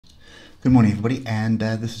Good morning, everybody, and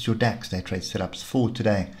this is your DAX day trade setups for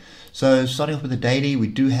today. So starting off with the daily, we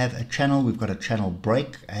do have a channel. We've got a channel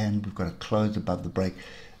break and we've got a close above the break.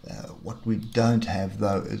 What we don't have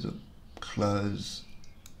though is a close.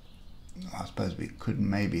 I suppose we could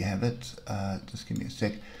maybe have it. Just give me a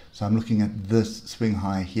sec. So I'm looking at this swing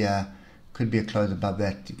high here. Could be a close above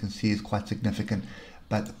that. You can see it's quite significant,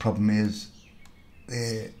 but the problem is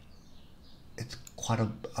there. It's quite a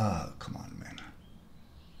come on, man.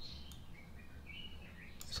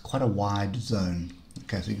 It's quite a wide zone.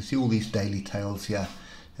 Okay, so you can see all these daily tails here,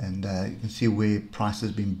 and you can see where price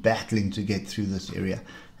has been battling to get through this area,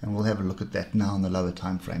 and we'll have a look at that now in the lower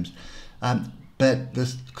time frames. But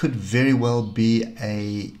this could very well be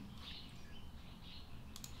a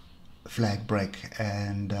flag break,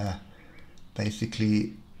 and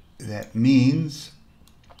basically that means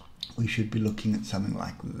we should be looking at something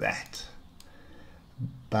like that.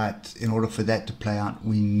 But in order for that to play out,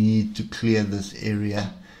 we need to clear this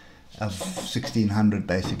area of 1600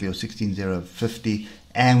 basically, or 16050,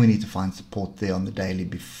 and we need to find support there on the daily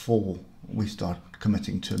before we start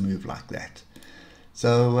committing to a move like that.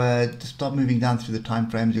 So to start moving down through the time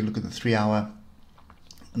frames, you look at the 3 hour,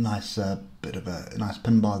 nice bit of a nice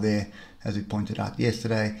pin bar there. As we pointed out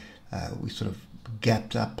yesterday, we sort of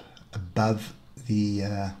gapped up above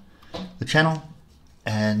the channel,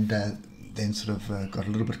 and then sort of got a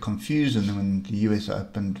little bit confused, and then when the US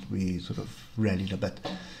opened, we sort of rallied a bit.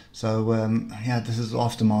 So yeah, this is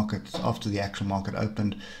after the actual market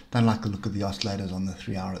opened. Don't like the look of the oscillators on the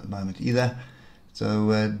 3 hour at the moment either.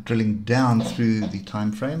 So drilling down through the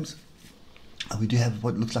time frames, we do have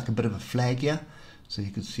what looks like a bit of a flag here. So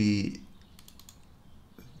you can see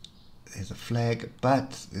there's a flag,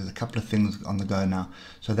 but there's a couple of things on the go now.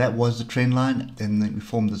 So that was the trend line, then we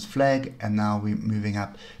formed this flag, and now we're moving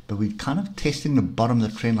up, but we're kind of testing the bottom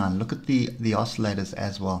of the trend line. Look at the oscillators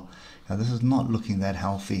as well. Now this is not looking that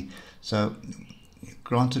healthy. So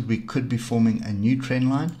granted, we could be forming a new trend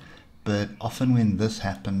line, but often when this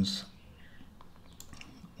happens,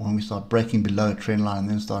 when we start breaking below a trend line and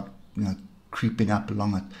then start creeping up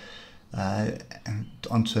along it, and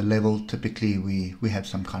onto a level, typically we have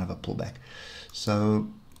some kind of a pullback. So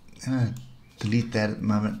delete that at the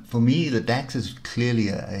moment. For me, the DAX is clearly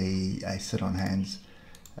a sit on hands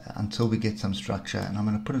until we get some structure, and I'm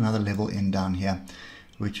going to put another level in down here,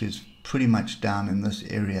 which is pretty much down in this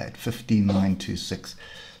area at 15,926.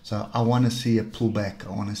 So I want to see a pullback. I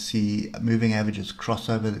want to see moving averages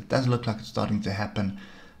crossover. It does look like it's starting to happen,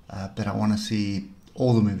 but I want to see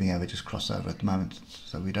all the moving averages cross over at the moment.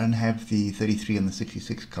 So we don't have the 33 and the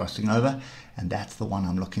 66 crossing over, and that's the one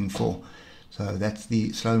I'm looking for. So that's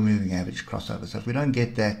the slow moving average crossover. So if we don't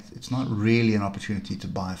get that, it's not really an opportunity to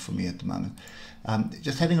buy for me at the moment.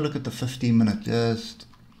 Just having a look at the 15-minute, just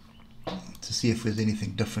to see if there's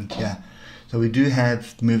anything different here. So we do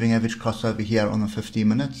have the moving average crossover here on the 15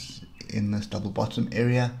 minutes in this double bottom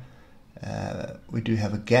area. We do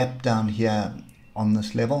have a gap down here on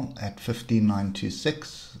this level at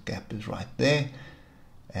 15,926. Gap is right there.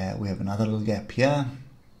 We have another little gap here,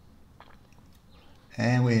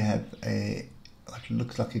 and we have what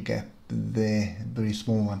looks like a gap there, a very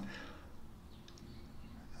small one.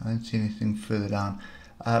 I don't see anything further down.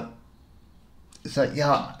 So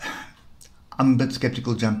yeah, I'm a bit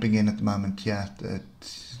skeptical jumping in at the moment. Yeah,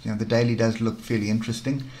 the daily does look fairly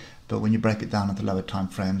interesting, but when you break it down at the lower time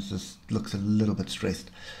frames, this looks a little bit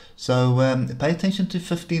stressed. So pay attention to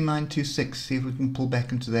 15,926. See if we can pull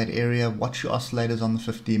back into that area. Watch your oscillators on the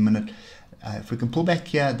 15-minute. If we can pull back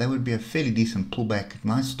here, that would be a fairly decent pullback.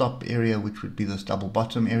 Nice stop area, which would be this double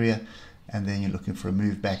bottom area, and then you're looking for a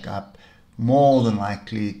move back up, more than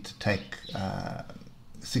likely to take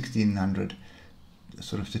 1600,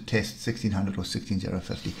 sort of to test 1600 or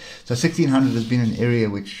 16050. So 1600 has been an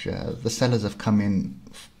area which the sellers have come in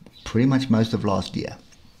pretty much most of last year.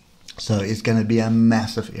 So it's going to be a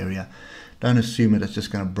massive area. Don't assume it's just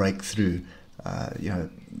going to break through.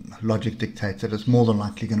 Logic dictates that it's more than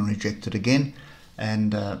likely going to reject it again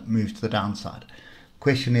and move to the downside.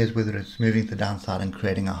 Question is whether it's moving to the downside and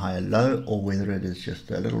creating a higher low, or whether it is just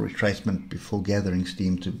a little retracement before gathering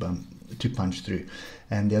steam to punch through.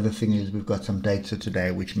 And the other thing is we've got some data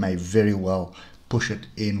today which may very well push it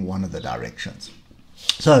in one of the directions.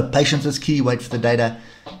 So patience is key. Wait for the data.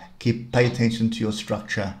 Pay attention to your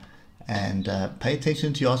structure, and pay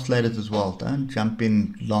attention to your oscillators as well. Don't jump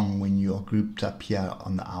in long when you're grouped up here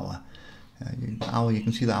on the hour. You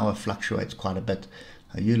can see the hour fluctuates quite a bit.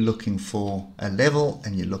 You're looking for a level,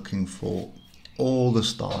 and you're looking for all the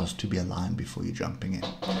stars to be aligned before you're jumping in.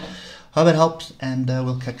 Hope it helps, and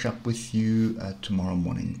we'll catch up with you tomorrow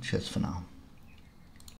morning. Cheers for now.